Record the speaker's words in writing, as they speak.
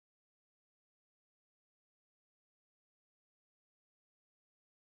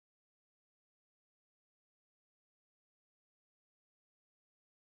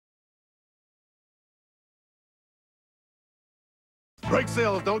Brake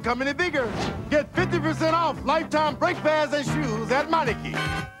sales don't come any bigger. Get 50% off lifetime brake pads and shoes at Meineke.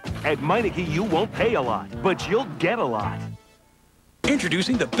 At Meineke, you won't pay a lot, but you'll get a lot.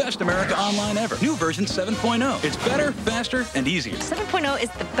 Introducing the best America Online ever. New version 7.0. It's better, faster, and easier. 7.0 is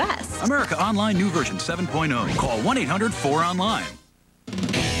the best. America Online new version 7.0. Call 1-800-4ONLINE.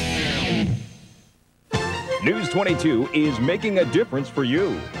 News 22 is making a difference for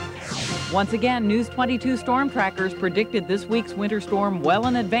you. Once again, News 22 storm trackers predicted this week's winter storm well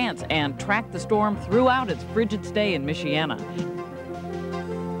in advance and tracked the storm throughout its frigid stay in Michiana.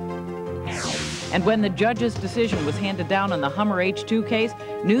 And when the judge's decision was handed down on the Hummer H2 case,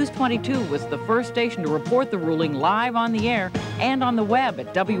 News 22 was the first station to report the ruling live on the air and on the web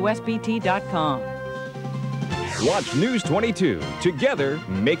at WSBT.com. Watch News 22, together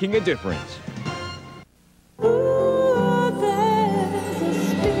making a difference.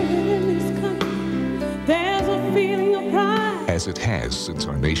 As it has since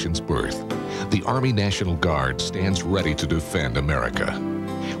our nation's birth, the Army National Guard stands ready to defend America.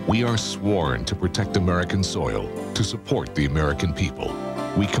 We are sworn to protect American soil, to support the American people.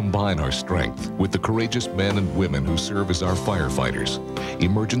 We combine our strength with the courageous men and women who serve as our firefighters,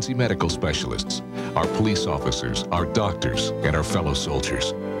 emergency medical specialists, our police officers, our doctors, and our fellow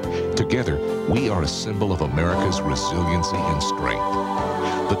soldiers. Together, we are a symbol of America's resiliency and strength.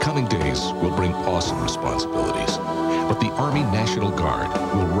 The coming days will bring awesome responsibilities, but the Army National Guard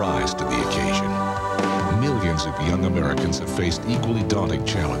will rise to the occasion. Millions of young Americans have faced equally daunting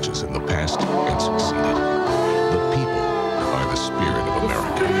challenges in the past and succeeded. The people are the spirit of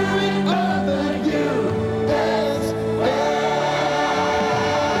America.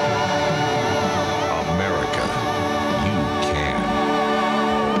 America, you can.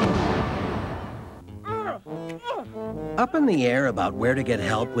 Up in the air about where to get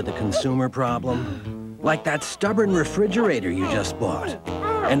help with a consumer problem? Like that stubborn refrigerator you just bought.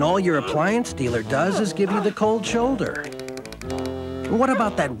 And all your appliance dealer does is give you the cold shoulder. What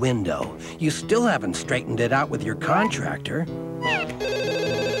about that window? You still haven't straightened it out with your contractor.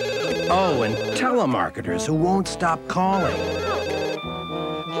 Oh, and telemarketers who won't stop calling.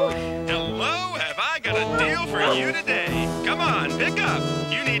 Hello, have I got a deal for you today? Come on, pick up.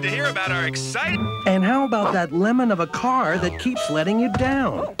 You need to hear about our exciting... And how about that lemon of a car that keeps letting you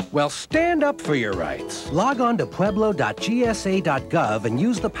down? Well, stand up for your rights. Log on to pueblo.gsa.gov and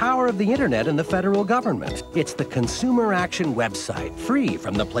use the power of the internet and the federal government. It's the consumer action website, free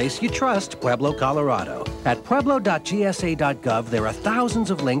from the place you trust, Pueblo, Colorado. At pueblo.gsa.gov, there are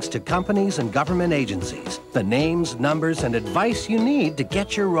thousands of links to companies and government agencies, the names, numbers, and advice you need to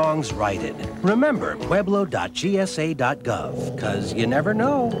get your wrongs righted. Remember, pueblo.gsa.gov, because you never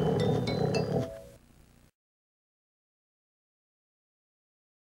know.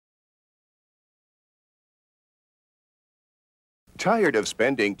 Tired of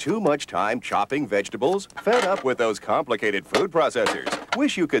spending too much time chopping vegetables? Fed up with those complicated food processors?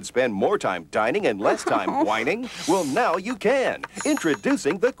 Wish you could spend more time dining and less time whining? Well, now you can.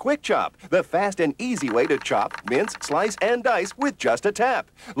 Introducing the Quick Chop, the fast and easy way to chop, mince, slice, and dice with just a tap.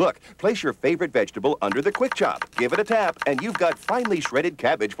 Look, place your favorite vegetable under the Quick Chop, give it a tap, and you've got finely shredded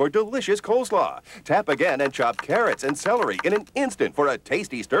cabbage for delicious coleslaw. Tap again and chop carrots and celery in an instant for a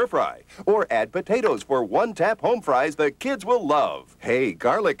tasty stir-fry. Or add potatoes for one-tap home fries the kids will love. Hey,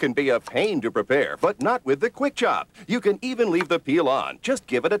 garlic can be a pain to prepare, but not with the Quick Chop. You can even leave the peel on. Just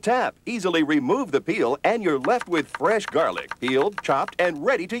give it a tap. Easily remove the peel, and you're left with fresh garlic, peeled, chopped, and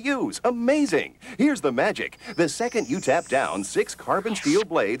ready to use. Amazing! Here's the magic. The second you tap down, 6 carbon steel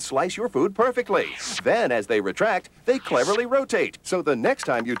blades slice your food perfectly. Then, as they retract, they cleverly rotate. So the next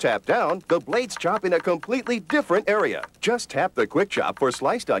time you tap down, the blades chop in a completely different area. Just tap the Quick Chop for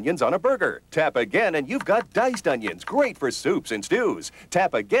sliced onions on a burger. Tap again, and you've got diced onions, great for soups and stews.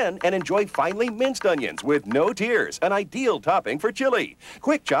 Tap again and enjoy finely minced onions with no tears, an ideal topping for chili.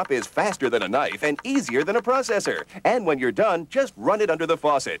 Quick Chop is faster than a knife and easier than a processor. And when you're done, just run it under the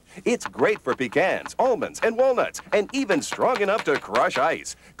faucet. It's great for pecans, almonds, and walnuts, and even strong enough to crush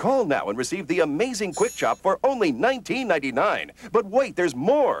ice. Call now and receive the amazing Quick Chop for only $19.99. But wait, there's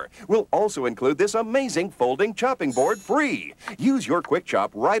more. We'll also include this amazing folding chopping board free. Use your Quick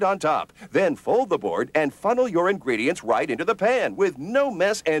Chop right on top. Then fold the board and funnel your ingredients right into the pan with no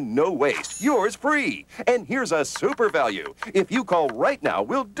mess and no waste. Yours free. And here's a super value. If you call right now,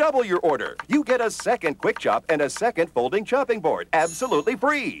 we'll double your order. You get a second Quick Chop and a second folding chopping board, absolutely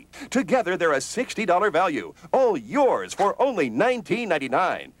free. Together, they're a $60 value. All yours for only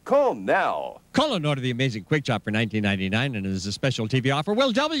 $19.99. Call now. Call and order the amazing Quick Chop for $19.99, and as a special TV offer,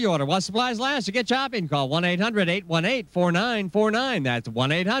 we'll double your order while supplies last. To get shopping, call 1-800-818-4949. That's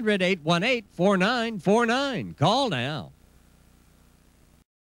 1-800-818-4949. Call now.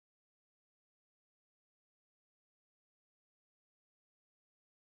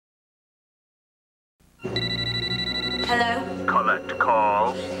 Hello? Collect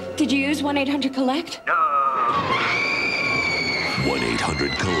call. Did you use 1-800-COLLECT?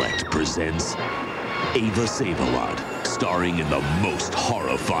 1-800-COLLECT presents Ava Save-A-Lot, starring in the most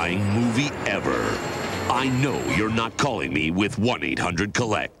horrifying movie ever. I know you're not calling me with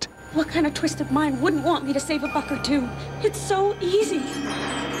 1-800-COLLECT. What kind of twisted mind wouldn't want me to save a buck or two? It's so easy.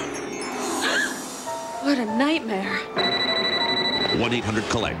 What a nightmare.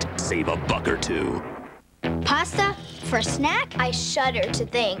 1-800-COLLECT. Save a buck or two. Pasta? For a snack? I shudder to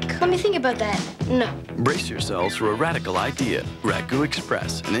think. Let me think about that. No. Brace yourselves for a radical idea. Ragu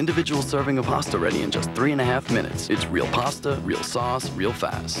Express, an individual serving of pasta ready in just 3.5 minutes. It's real pasta, real sauce, real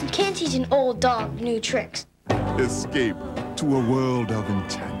fast. You can't teach an old dog new tricks. Escape to a world of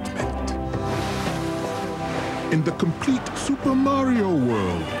enchantment. In the complete Super Mario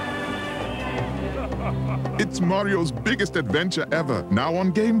world. It's Mario's biggest adventure ever, now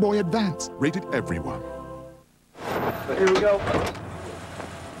on Game Boy Advance, rated everyone. Here we go.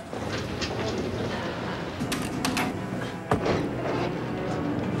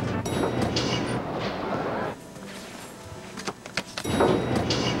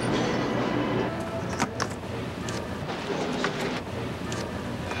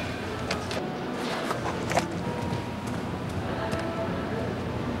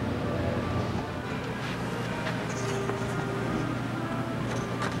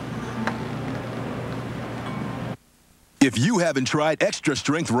 If you haven't tried Extra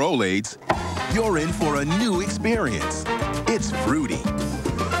Strength Rolaids, you're in for a new experience. It's fruity,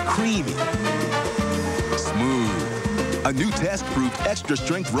 creamy, smooth. A new test-proof Extra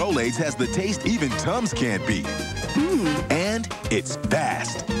Strength Rolaids has the taste even Tums can't beat. And it's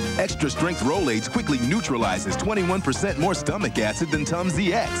fast. Extra Strength Rolaids quickly neutralizes 21% more stomach acid than Tums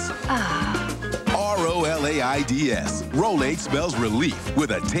EX. R-O-L-A-I-D-S. Rolaids spells relief with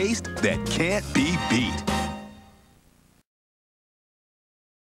a taste that can't be beat.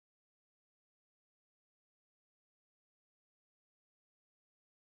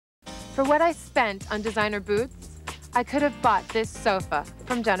 For what I spent on designer boots, I could have bought this sofa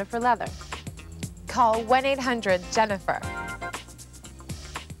from Jennifer Leather. Call 1-800-JENNIFER.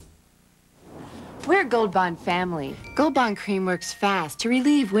 We're a Gold Bond family. Gold Bond cream works fast to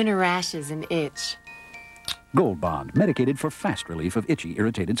relieve winter rashes and itch. Gold Bond, medicated for fast relief of itchy,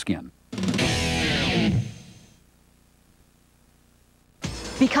 irritated skin.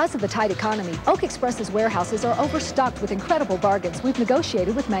 Because of the tight economy, Oak Express's warehouses are overstocked with incredible bargains we've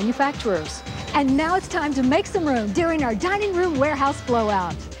negotiated with manufacturers. And now it's time to make some room during our dining room warehouse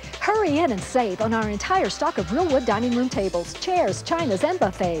blowout. Hurry in and save on our entire stock of real wood dining room tables, chairs, chinas, and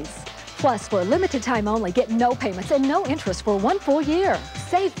buffets. Plus, for a limited time only, get no payments and no interest for 1 full year.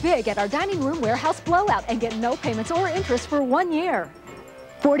 Save big at our dining room warehouse blowout and get no payments or interest for 1 year.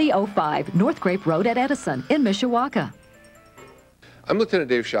 4005 North Grape Road at Edison in Mishawaka. I'm Lieutenant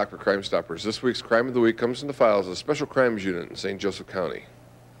Dave Schock for Crime Stoppers. This week's Crime of the Week comes from the files of the Special Crimes Unit in St. Joseph County.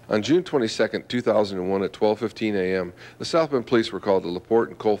 On June 22, 2001 at 12:15 a.m., the South Bend police were called to LaPorte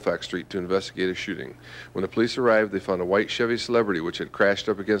and Colfax Street to investigate a shooting. When the police arrived, they found a white Chevy Celebrity which had crashed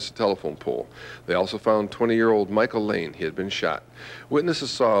up against a telephone pole. They also found 20-year-old Michael Lane. He had been shot. Witnesses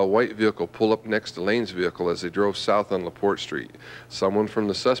saw a white vehicle pull up next to Lane's vehicle as they drove south on LaPorte Street. Someone from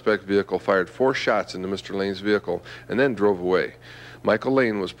the suspect vehicle fired 4 shots into Mr. Lane's vehicle and then drove away. Michael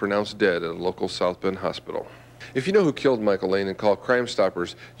Lane was pronounced dead at a local South Bend hospital. If you know who killed Michael Lane and call Crime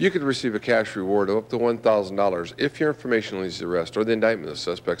Stoppers, you could receive a cash reward of up to $1,000 if your information leads to the arrest or the indictment of the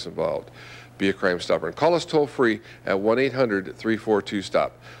suspects involved. Be a Crime Stopper and call us toll-free at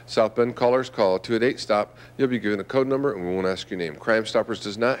 1-800-342-STOP. South Bend callers call 288-STOP. You'll be given a code number and we won't ask your name. Crime Stoppers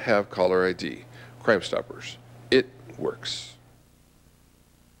does not have caller ID. Crime Stoppers. It works.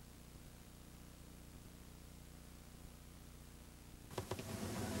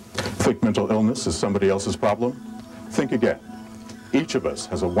 Think mental illness is somebody else's problem? Think again. Each of us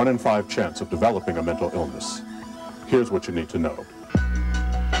has a 1 in 5 chance of developing a mental illness. Here's what you need to know.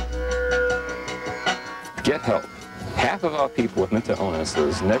 Get help. Half of all people with mental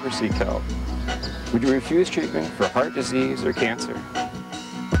illnesses never seek help. Would you refuse treatment for heart disease or cancer?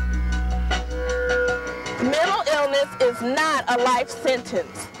 Mental illness is not a life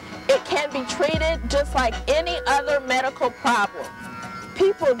sentence. It can be treated just like any other medical problem.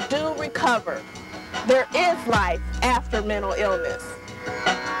 People do recover. There is life after mental illness.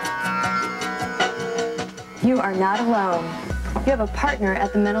 You are not alone. You have a partner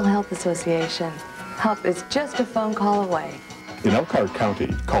at the Mental Health Association. Help is just a phone call away. In Elkhart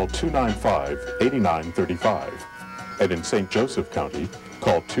County, call 295-8935. And in St. Joseph County,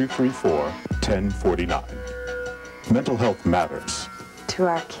 call 234-1049. Mental health matters. To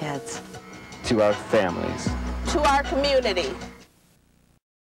our kids. To our families. to our community.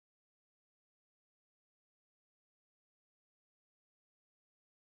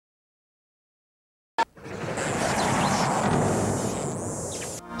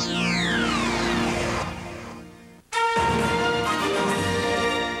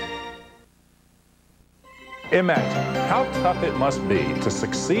 Imagine how tough it must be to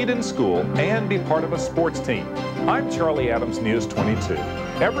succeed in school and be part of a sports team. I'm Charlie Adams, News 22.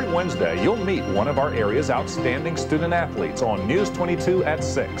 Every Wednesday, you'll meet one of our area's outstanding student athletes on News 22 at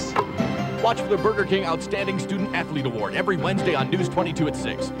 6. Watch for the Burger King Outstanding Student Athlete Award every Wednesday on News 22 at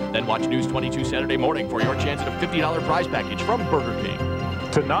 6. Then watch News 22 Saturday morning for your chance at a $50 prize package from Burger King.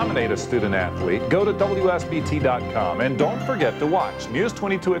 To nominate a student athlete, go to WSBT.com and don't forget to watch News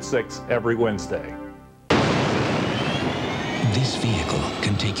 22 at 6 every Wednesday. This vehicle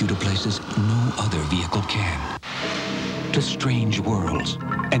can take you to places no other vehicle can. To strange worlds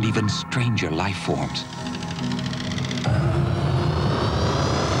and even stranger life forms.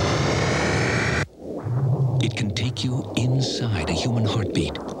 It can take you inside a human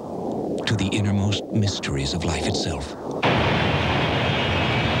heartbeat to the innermost mysteries of life itself.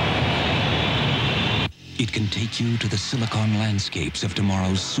 It can take you to the silicon landscapes of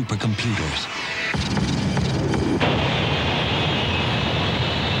tomorrow's supercomputers.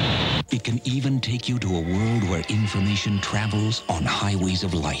 It can even take you to a world where information travels on highways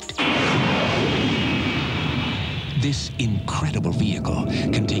of light. This incredible vehicle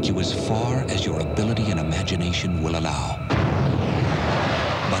can take you as far as your ability and imagination will allow.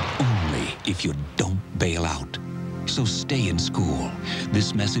 But only if you don't bail out. So stay in school.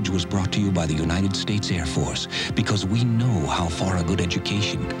 This message was brought to you by the United States Air Force because we know how far a good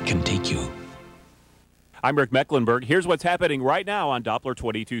education can take you. I'm Rick Mecklenburg. Here's what's happening right now on Doppler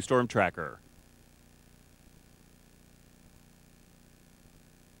 22 Storm Tracker.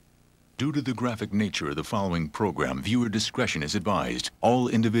 Due to the graphic nature of the following program, viewer discretion is advised. All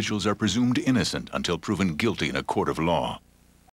individuals are presumed innocent until proven guilty in a court of law.